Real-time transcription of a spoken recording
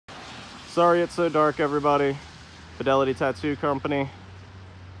Sorry it's so dark, everybody. Fidelity Tattoo Company.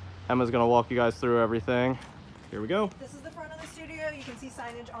 Emma's gonna walk you guys through everything. Here we go. This is the front of the studio. You can see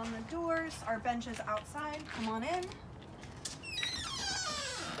signage on the doors. Our bench is outside. Come on in.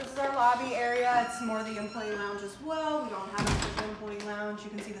 This is our lobby area. It's more the employee lounge as well. We don't have an official employee lounge.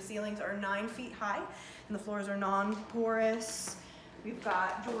 You can see the ceilings are 9 feet high and the floors are non-porous. We've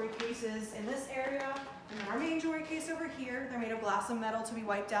got jewelry cases in this area. And then our main jewelry case over here. They're made of glass and metal to be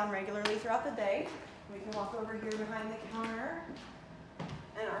wiped down regularly throughout the day. We can walk over here behind the counter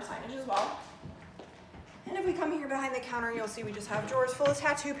and our signage as well. And if we come here behind the counter, you'll see we just have drawers full of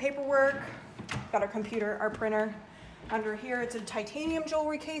tattoo paperwork. Got our computer, our printer. Under here, it's a titanium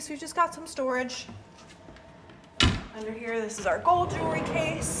jewelry case. We've just got some storage. Under here, this is our gold jewelry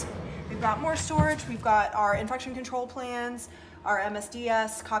case. We've got more storage. We've got our infection control plans, our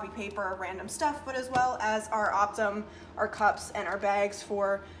MSDS, copy paper, random stuff, but as well as our Optum, our cups, and our bags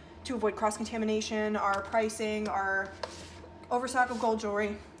to avoid cross-contamination, our pricing, our overstock of gold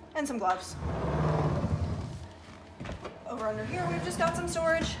jewelry, and some gloves. Over under here, we've just got some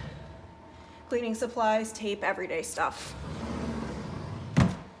storage. Cleaning supplies, tape, everyday stuff.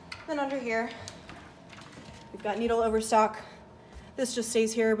 Then under here, we've got needle overstock. This just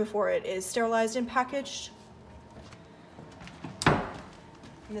stays here before it is sterilized and packaged.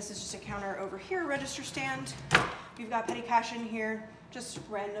 And this is just a counter over here, register stand. We've got petty cash in here, just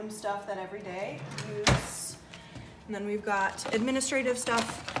random stuff that every day we use. And then we've got administrative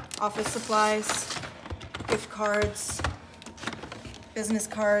stuff, office supplies, gift cards, business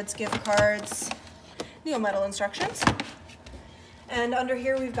cards, gift cards, neo-metal instructions. And under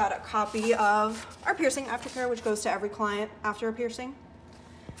here we've got a copy of our piercing aftercare, which goes to every client after a piercing.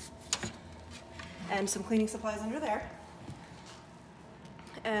 And some cleaning supplies under there.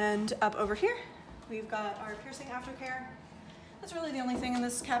 And up over here, we've got our piercing aftercare. That's really the only thing in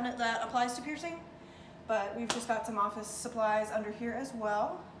this cabinet that applies to piercing, but we've just got some office supplies under here as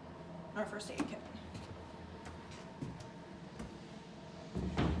well. Our first aid kit.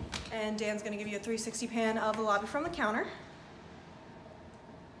 And Dan's gonna give you a 360 pan of the lobby from the counter.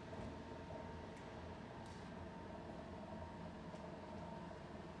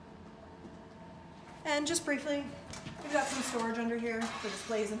 And just briefly, we've got some storage under here for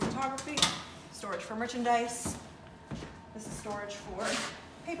displays and photography, storage for merchandise. This is storage for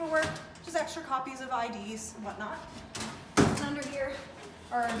paperwork, just extra copies of IDs and whatnot. And under here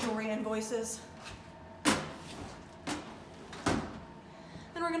are our jewelry invoices. Then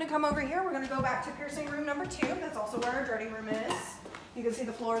we're gonna come over here, we're gonna go back to piercing room number 2. That's also where our dirty room is. You can see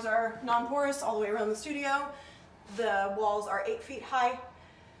the floors are non-porous all the way around the studio. The walls are 8 feet high, and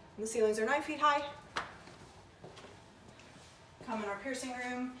the ceilings are 9 feet high. Come in our piercing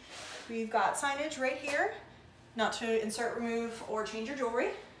room. We've got signage right here, not to insert, remove, or change your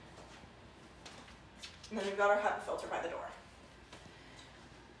jewelry. And then we've got our HEPA filter by the door.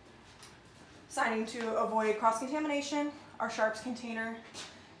 Signing to avoid cross-contamination, our sharps container,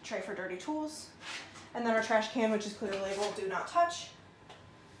 tray for dirty tools, and then our trash can, which is clearly labeled do not touch.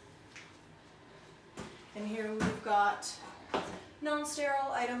 And here we've got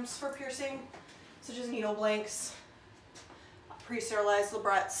non-sterile items for piercing, such as needle blanks, pre-sterilized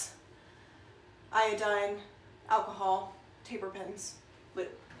librets, iodine, alcohol, taper pins, lube.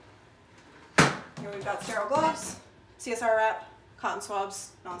 Here we've got sterile gloves, CSR wrap, cotton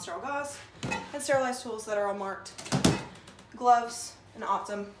swabs, non-sterile gauze, and sterilized tools that are all marked. Gloves, and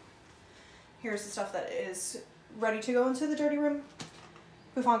Optum. Here's the stuff that is ready to go into the dirty room.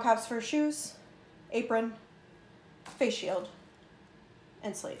 Bouffant caps for shoes, apron, face shield,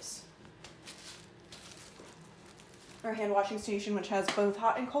 and sleeves. Our hand washing station, which has both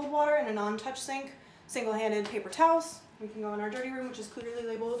hot and cold water and a non-touch sink, single-handed paper towels. We can go in our dirty room, which is clearly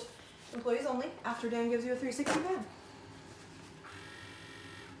labeled employees only, after Dan gives you a 360 pan.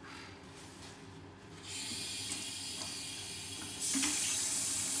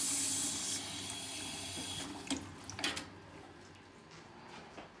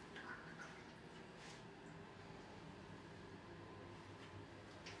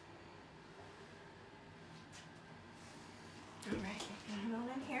 Alright, head on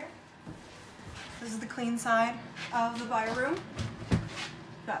in here. This is the clean side of the buyer room.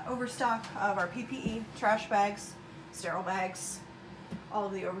 Got overstock of our PPE, trash bags, sterile bags, all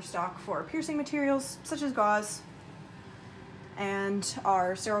of the overstock for piercing materials such as gauze, and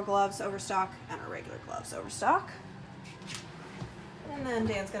our sterile gloves overstock, and our regular gloves overstock. And then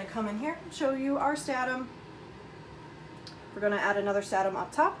Dan's gonna come in here and show you our Statum. We're gonna add another Statum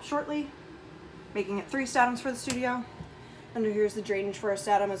up top shortly, making it 3 Statums for the studio. Under here is the drainage for our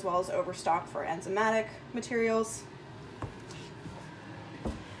Statum, as well as overstock for enzymatic materials.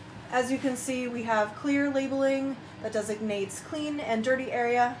 As you can see, we have clear labeling that designates clean and dirty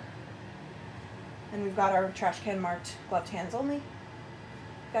area. And we've got our trash can marked gloved hands only.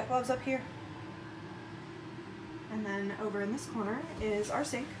 Got gloves up here. And then over in this corner is our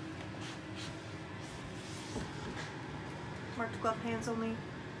sink. Marked gloved hands only.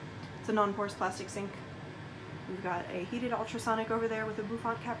 It's a non-porous plastic sink. We've got a heated ultrasonic over there with a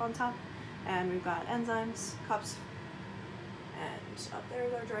bouffant cap on top. And we've got enzymes, cups, and up there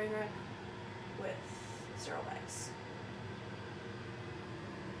is our drying rack with sterile bags.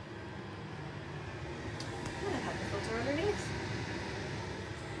 And I have the filter underneath.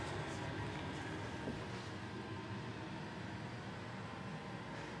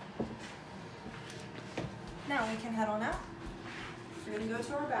 Now we can head on out. We're going to go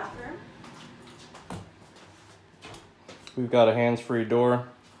to our bathroom. We've got a hands-free door,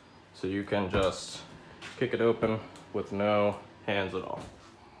 so you can just kick it open with no hands at all.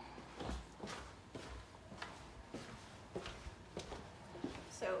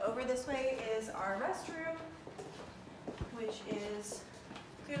 So over this way is our restroom, which is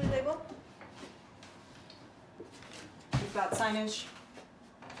clearly labeled. We've got signage.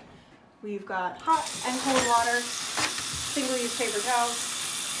 We've got hot and cold water, single-use paper towels,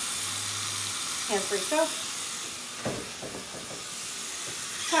 hands-free soap,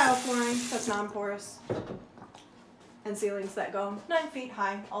 tile flooring that's non-porous, and ceilings that go 9 feet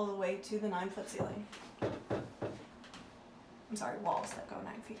high all the way to the 9-foot ceiling. I'm sorry, walls that go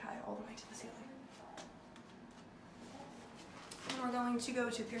 9 feet high all the way to the ceiling. And we're going to go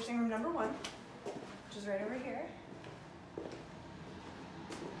to piercing room number 1, which is right over here.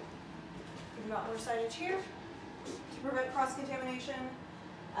 We've got more signage here to prevent cross-contamination,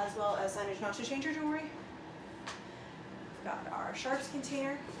 as well as signage not to change your jewelry. We've got our sharps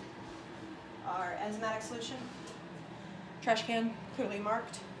container, our enzymatic solution, trash can clearly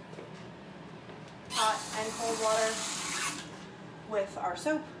marked, hot and cold water with our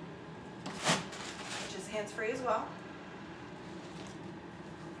soap, which is hands-free as well.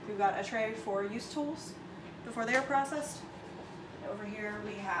 We've got a tray for use tools before they are processed. Over here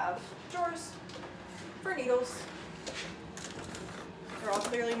we have drawers for needles. They're all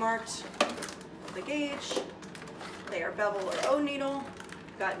clearly marked with a gauge. They are bevel or O needle.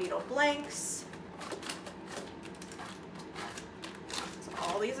 We've got needle blanks. So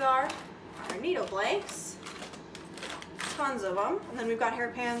all these are needle blanks. Tons of them. And then we've got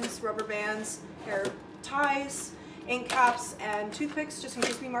hair pans, rubber bands, hair ties, ink caps, and toothpicks, just in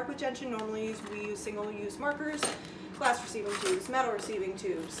case we mark with gentian. Normally we use single-use markers, glass receiving tubes, metal receiving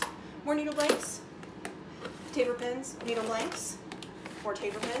tubes. More needle blanks, taper pins, needle blanks, more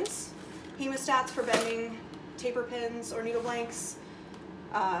taper pins, hemostats for bending taper pins or needle blanks,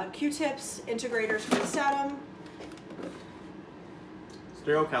 Q-tips, integrators for the statum,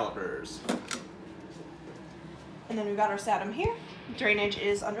 Stereo calipers. and then we've got our statum here. Drainage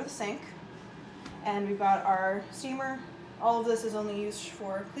is under the sink, and we've got our steamer. All of this is only used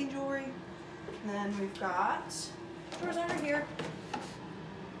for clean jewelry. And then we've got drawers under here.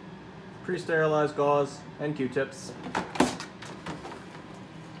 Pre-sterilized gauze and Q-tips.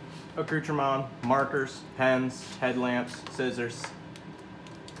 Accoutrement, markers, pens, headlamps, scissors.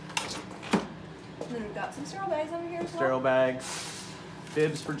 And then we've got some sterile bags under here as well. Sterile bags,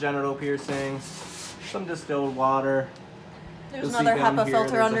 bibs for genital piercings, some distilled water. There's You'll another see down HEPA here,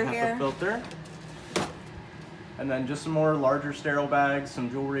 filter there's under a HEPA here. filter. And then just some more larger sterile bags, some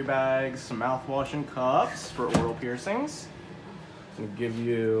jewelry bags, some mouthwash and cups for oral piercings. I'll give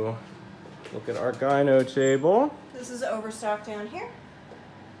you a look at our gyno table. This is overstock down here.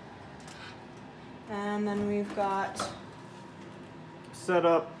 And then we've got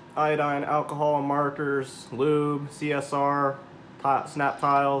Setup, iodine, alcohol, markers, lube, CSR, snap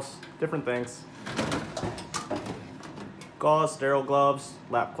tiles, different things. Gauze, sterile gloves,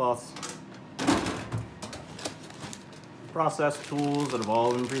 lap cloths. Process tools that have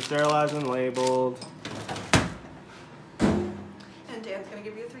all been pre-sterilized and labeled. And Dan's gonna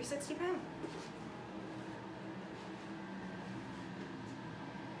give you a 360 pen.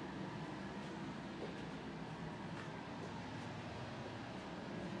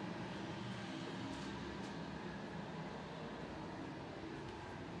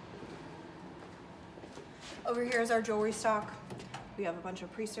 Over here is our jewelry stock. We have a bunch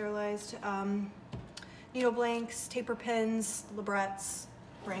of pre-sterilized needle blanks, taper pins, librettes,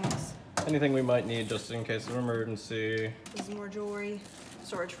 rings. Anything we might need just in case of emergency. This is more jewelry.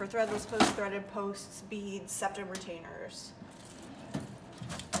 Storage for threadless posts, threaded posts, beads, septum retainers.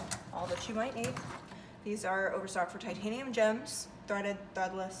 All that you might need. These are overstock for titanium gems, threaded,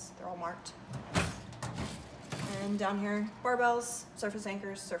 threadless, they're all marked. And down here, barbells, surface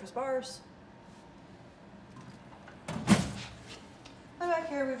anchors, surface bars. And back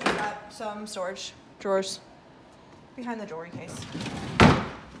here we've just got some storage drawers behind the jewelry case.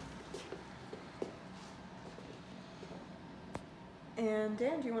 And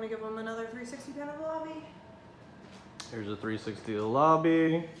Dan, do you want to give them another 360 pan of the lobby? Here's a 360 of the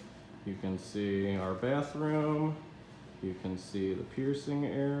lobby. You can see our bathroom. You can see the piercing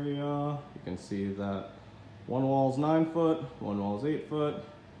area. You can see that one wall's 9 foot, one wall's 8 foot.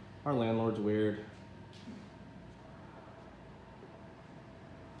 Our landlord's weird.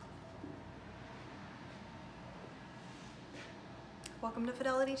 Welcome to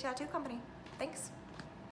Fidelity Tattoo Company. Thanks.